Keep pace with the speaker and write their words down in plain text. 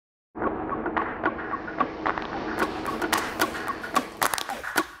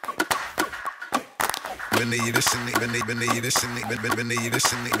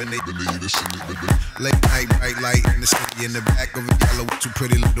Late night, bright light in the city in the back of a yellow with two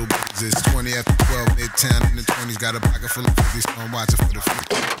pretty little bitches. It's 20 after 12, midtown in the 20s. Got a pocket full of 50s, so I'm watching for the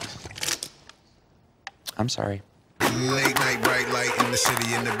 50s. I'm sorry. Late night, bright light in the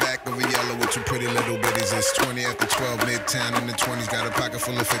city in the back of a yellow with two pretty little bitties. It's 20 after 12, midtown in the 20s. Got a pocket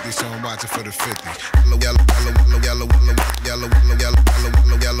full of 50s, so I'm watching for the 50s. Yellow, yellow, yellow, yellow, yellow,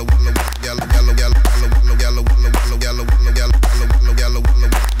 yellow, yellow, yellow, yellow, yellow, yellow, yellow,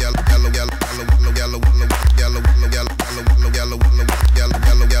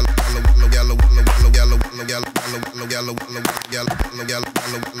 yellow,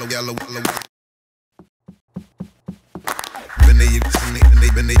 yellow, yellow,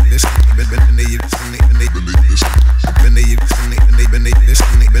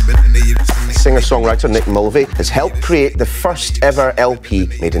 Singer-songwriter Nick Mulvey has helped create the first ever LP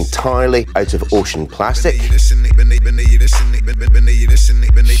made entirely out of ocean plastic.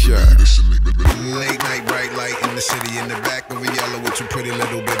 Late night, bright light in the city in the back of a yellow with two pretty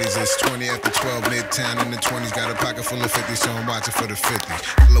little bitties. It's 20 after 12, midtown in the 20s. Got a pocket full of 50s, so I'm watching for the 50s.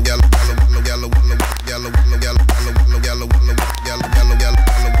 Yellow, yellow, yellow, yellow, yellow, yellow, yellow, yellow, yellow, yellow, yellow,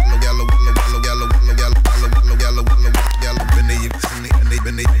 yellow,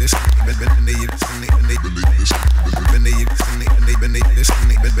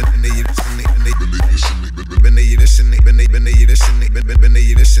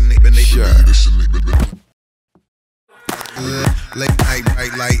 Late night,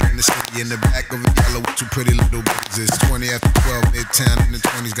 bright light in the city in the back of a yellow with two pretty little bitches. It's 20 after 12, midtown in the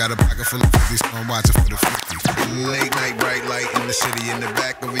 20s. Got a pocket full of 50s, so I'm watching for the 50s. Late night, bright light in the city in the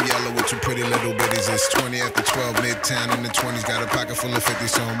back of a yellow with two pretty little bitties. It's 20 after 12, midtown in the 20s. Got a pocket full of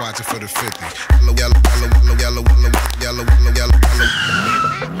 50s, so I'm watching for the 50s. Yellow, yellow, yellow, yellow, yellow, yellow, yellow,